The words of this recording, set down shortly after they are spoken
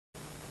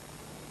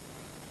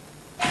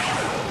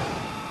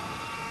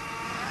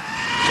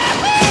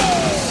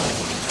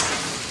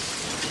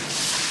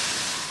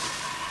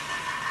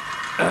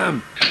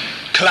him.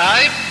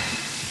 Clive?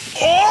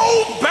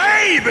 Oh,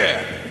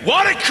 baby!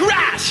 What a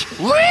crash!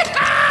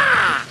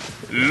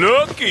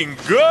 Looking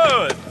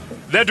good!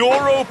 The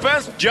door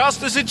opens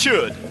just as it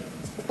should.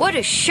 What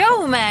a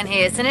showman he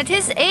is, and at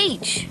his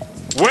age.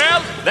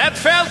 Well, that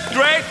felt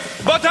great,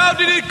 but how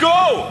did it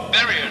go?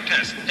 Barrier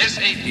test,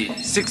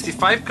 S80.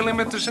 65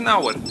 kilometers an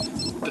hour.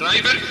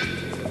 Driver,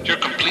 you're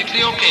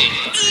completely okay.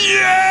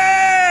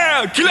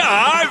 Yeah!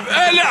 Clive,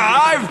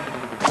 alive!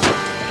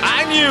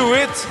 I knew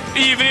it,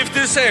 even if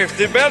the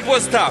safety belt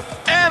was tough.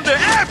 And the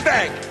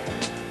airbag!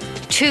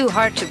 Too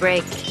hard to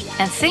break.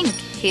 And think,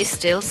 he's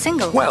still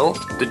single. Well,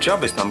 the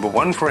job is number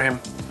one for him.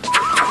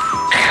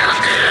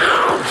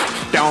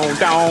 Down,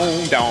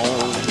 down,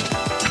 down.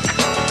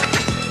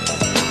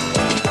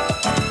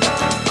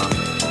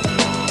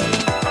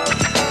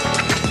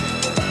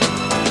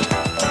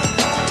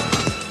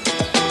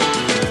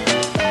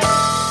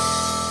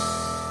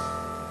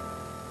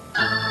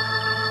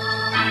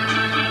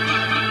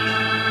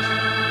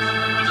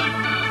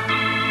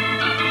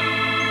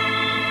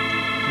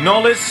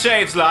 Knowledge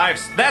saves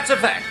lives, that's a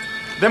fact.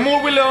 The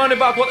more we learn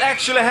about what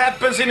actually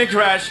happens in a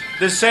crash,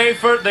 the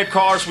safer the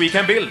cars we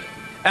can build.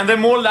 And the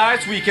more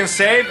lives we can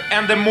save,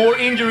 and the more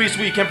injuries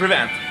we can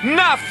prevent.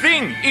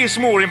 Nothing is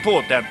more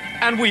important,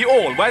 and we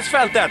always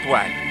felt that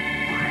way.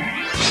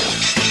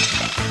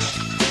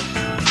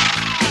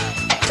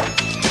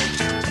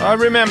 I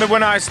remember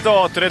when I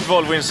started at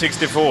Volvo in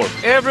 '64.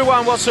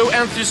 Everyone was so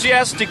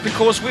enthusiastic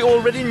because we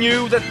already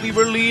knew that we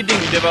were leading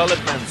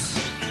developments.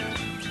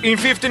 In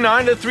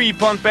 '59, the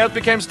three-point belt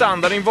became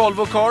standard in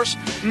Volvo cars.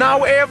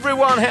 Now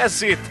everyone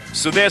has it,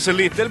 so there's a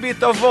little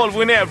bit of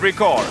Volvo in every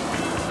car.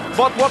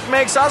 But what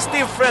makes us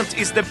different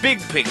is the big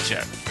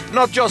picture,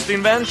 not just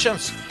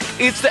inventions.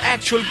 It's the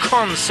actual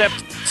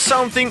concept,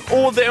 something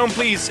all the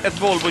employees at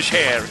Volvo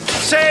share.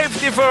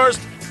 Safety first,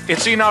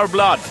 it's in our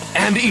blood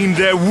and in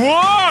the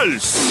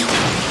walls!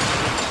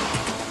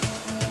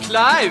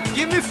 Clive,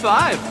 give me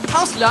 5.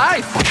 How's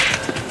life?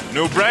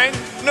 No brain,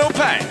 no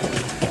pain.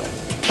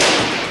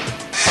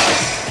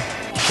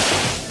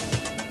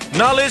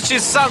 Knowledge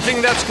is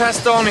something that's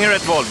passed on here at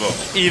Volvo,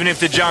 even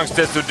if the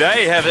youngsters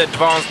today have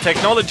advanced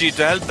technology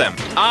to help them.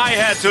 I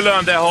had to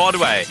learn the hard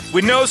way,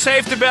 with no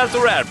safety belt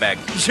or airbag.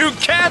 You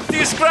can't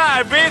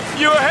describe it,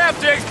 you have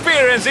to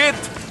experience it.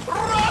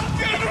 Rock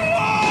and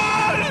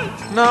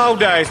roll!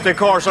 Nowadays, the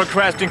cars are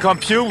crashed in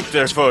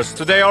computers first,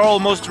 so they are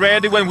almost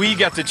ready when we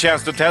get the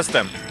chance to test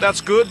them.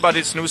 That's good, but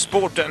it's no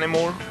sport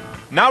anymore.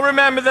 Now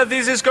remember that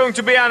this is going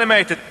to be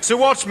animated, so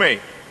watch me.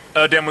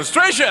 A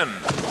demonstration!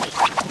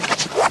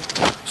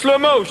 Slow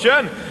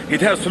motion,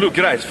 it has to look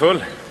graceful.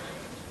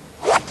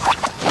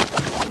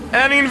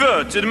 An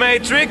inverted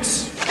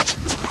matrix.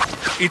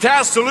 It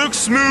has to look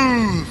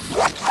smooth.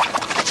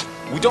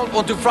 We don't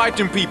want to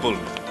frighten people,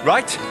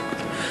 right?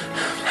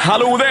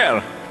 Hello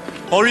there.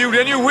 Are you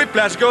the new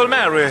Whiplash girl,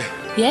 Mary?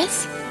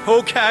 Yes?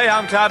 Okay,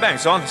 I'm Clive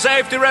Bengtsson,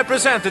 safety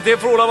representative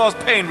for all of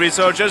us pain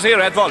researchers here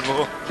at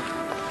Volvo.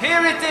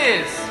 Here it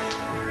is.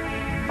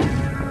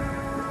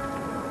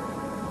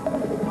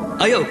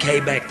 Are you okay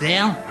back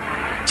there?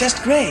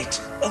 Just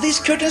great. Are these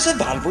curtains a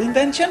Volvo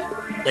invention?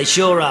 They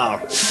sure are.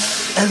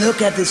 And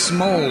look at the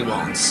small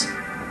ones.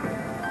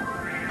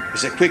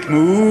 He's a quick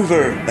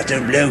mover, but a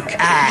bloke.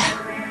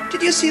 Ah,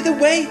 Did you see the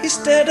way he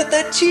stared at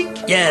that chick?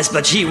 yes,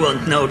 but she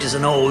won't notice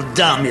an old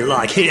dummy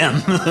like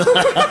him.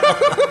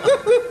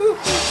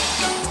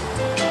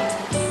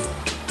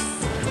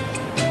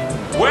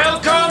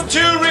 Welcome to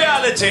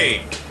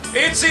reality.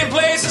 It's in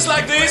places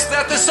like this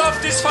that the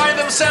softies find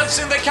themselves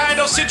in the kind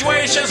of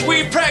situations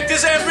we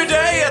practice every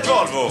day at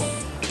Volvo.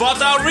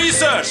 But our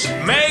research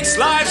makes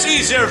lives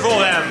easier for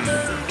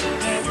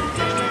them.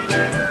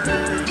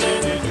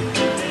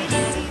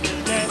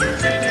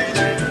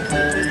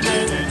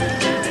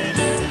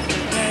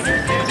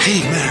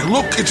 Hey man,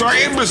 look, it's our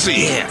embassy.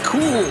 Yeah,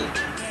 cool.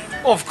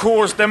 Of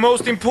course, the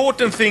most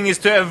important thing is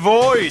to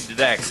avoid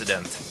the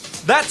accident.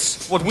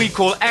 That's what we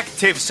call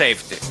active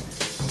safety.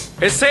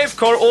 A safe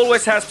car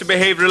always has to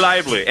behave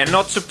reliably and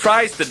not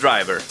surprise the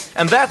driver.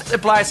 And that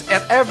applies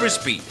at every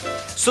speed.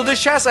 So the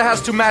chassis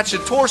has to match the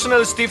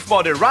torsional stiff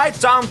body right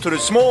down to the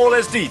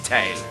smallest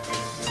detail.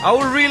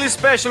 Our really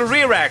special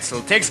rear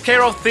axle takes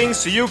care of things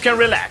so you can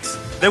relax.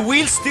 The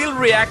wheels still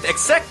react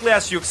exactly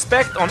as you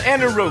expect on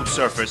any road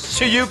surface,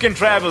 so you can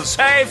travel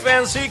safe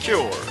and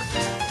secure.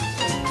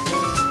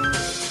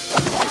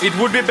 It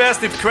would be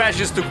best if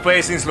crashes took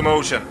place in slow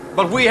motion,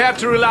 but we have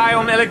to rely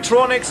on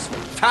electronics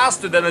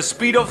faster than the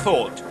speed of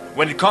thought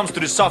when it comes to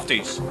the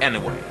softies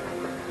anyway.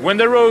 When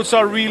the roads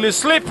are really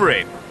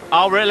slippery,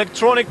 our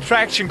electronic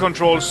traction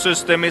control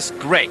system is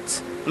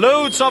great.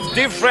 Loads of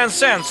different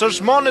sensors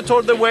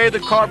monitor the way the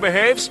car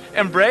behaves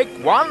and brake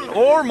one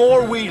or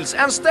more wheels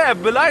and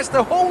stabilize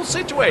the whole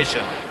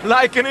situation,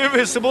 like an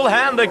invisible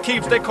hand that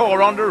keeps the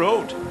car on the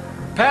road.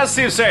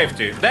 Passive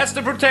safety, that's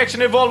the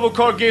protection a Volvo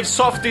car gives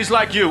softies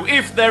like you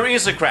if there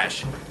is a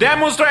crash.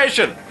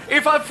 Demonstration!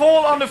 If I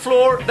fall on the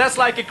floor, that's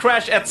like a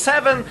crash at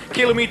 7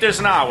 kilometers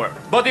an hour.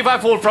 But if I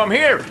fall from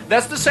here,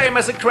 that's the same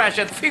as a crash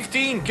at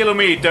 15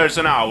 kilometers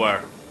an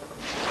hour.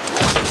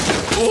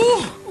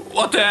 Oh,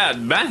 what a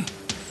headbang!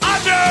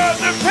 Under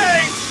the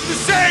paint, the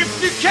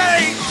safety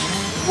cage,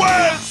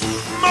 world's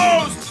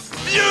most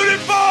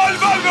beautiful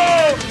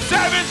Volvo.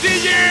 70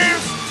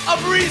 years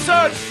of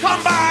research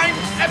combined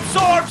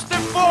absorbs the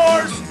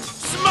force.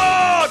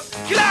 Smart,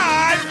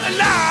 Clive,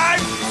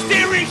 alive,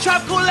 steering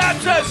shock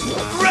collapses,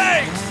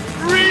 brake,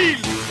 reel,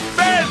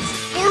 belts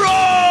for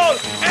all,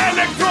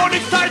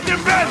 electronic tighten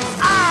belts.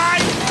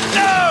 I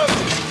love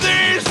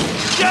this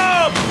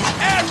job.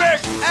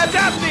 Airbags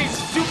adapting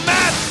to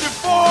match the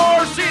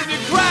force in the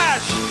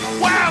crash.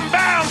 Wham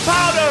bam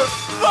powder,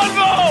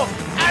 Volvo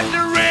at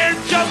the rear,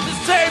 just the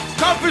same.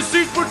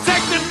 Composite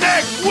protect the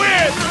neck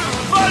with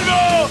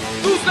Volvo.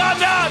 Who's not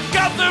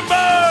got the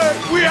bird?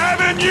 We have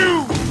a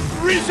new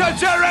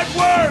researcher at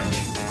work.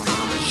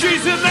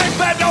 She's an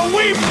expert on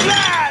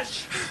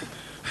whiplash.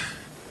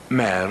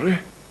 Mary?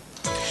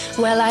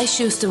 Well, I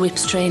chose the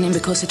whips training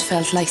because it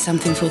felt like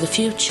something for the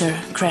future,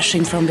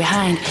 crashing from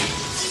behind,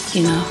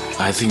 you know.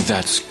 I think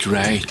that's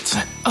great.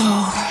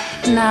 Oh,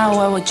 now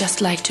I would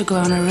just like to go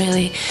on a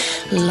really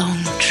long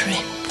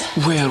trip.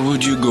 Where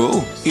would you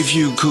go if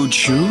you could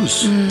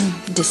choose?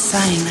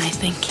 Design, I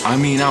think. I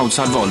mean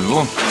outside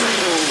Volvo.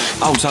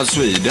 Outside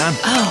Sweden.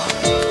 Oh,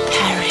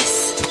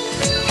 Paris.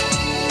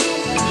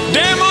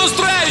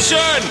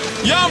 Demonstration!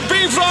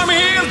 Jumping from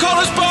here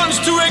corresponds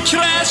to a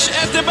crash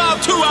at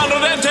about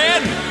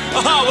 210.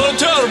 Our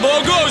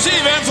turbo goes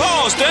even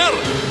faster.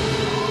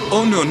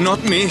 Oh no,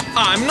 not me.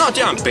 I'm not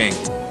jumping.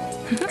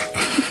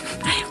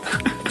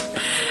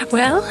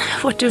 Well,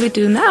 what do we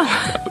do now?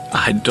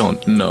 I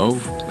don't know,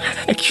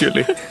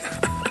 actually.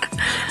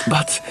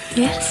 But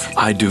Yes?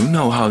 I do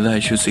know how they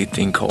should sit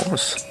in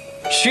cars.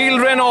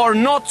 Children are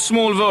not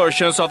small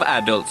versions of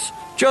adults.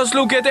 Just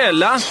look at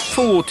Ella,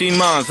 14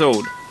 months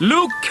old.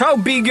 Look how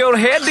big her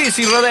head is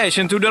in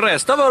relation to the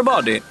rest of her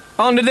body.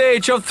 Under the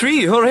age of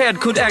 3, her head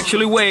could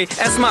actually weigh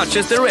as much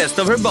as the rest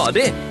of her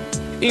body.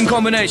 In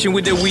combination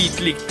with the weak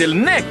little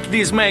neck,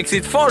 this makes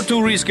it far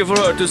too risky for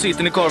her to sit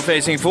in a car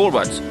facing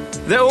forwards.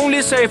 The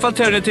only safe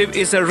alternative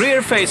is a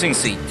rear-facing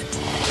seat.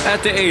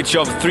 At the age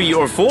of 3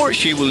 or 4,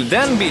 she will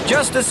then be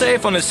just as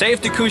safe on a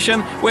safety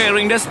cushion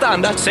wearing the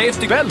standard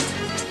safety belt.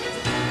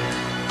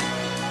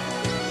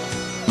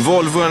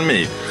 Volvo and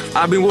me,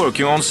 I've been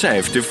working on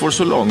safety for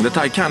so long that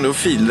I kind of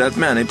feel that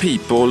many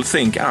people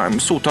think I'm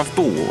sort of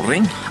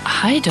boring.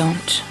 I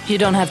don't. You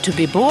don't have to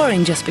be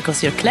boring just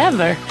because you're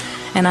clever.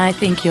 And I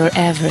think you're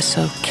ever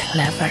so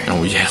clever.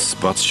 Oh yes,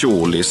 but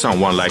surely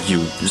someone like you,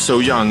 so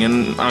young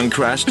and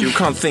uncrashed, you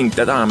can't think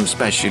that I'm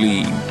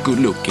especially good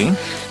looking.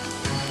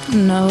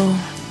 No,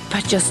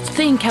 but just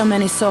think how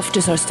many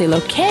softies are still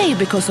okay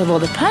because of all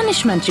the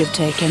punishment you've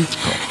taken.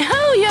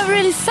 Oh, you have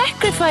really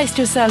sacrificed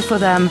yourself for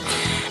them.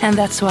 And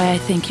that's why I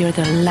think you're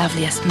the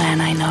loveliest man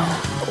I know.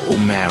 Oh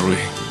Mary,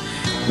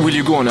 will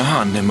you go on a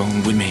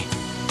honeymoon with me?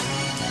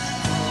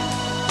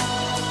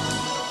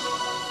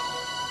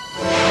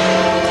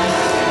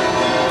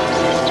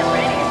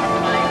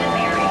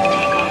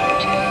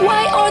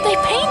 Why are they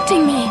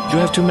painting me? You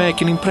have to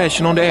make an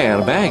impression on the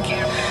airbag.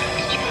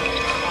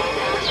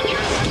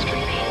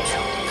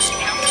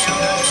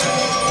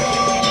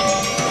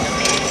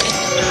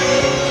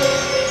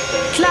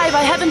 Clive,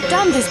 I haven't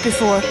done this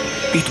before.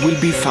 It will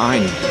be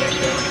fine.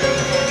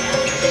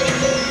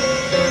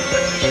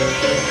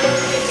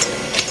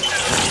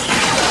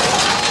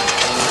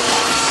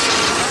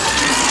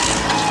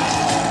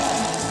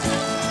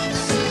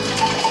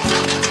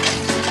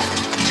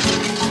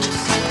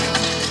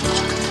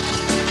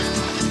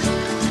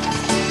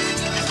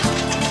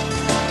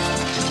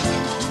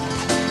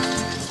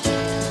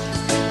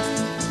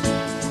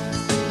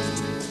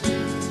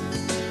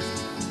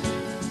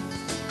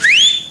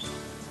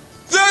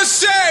 The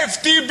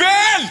safety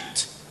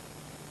belt!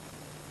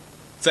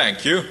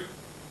 Thank you.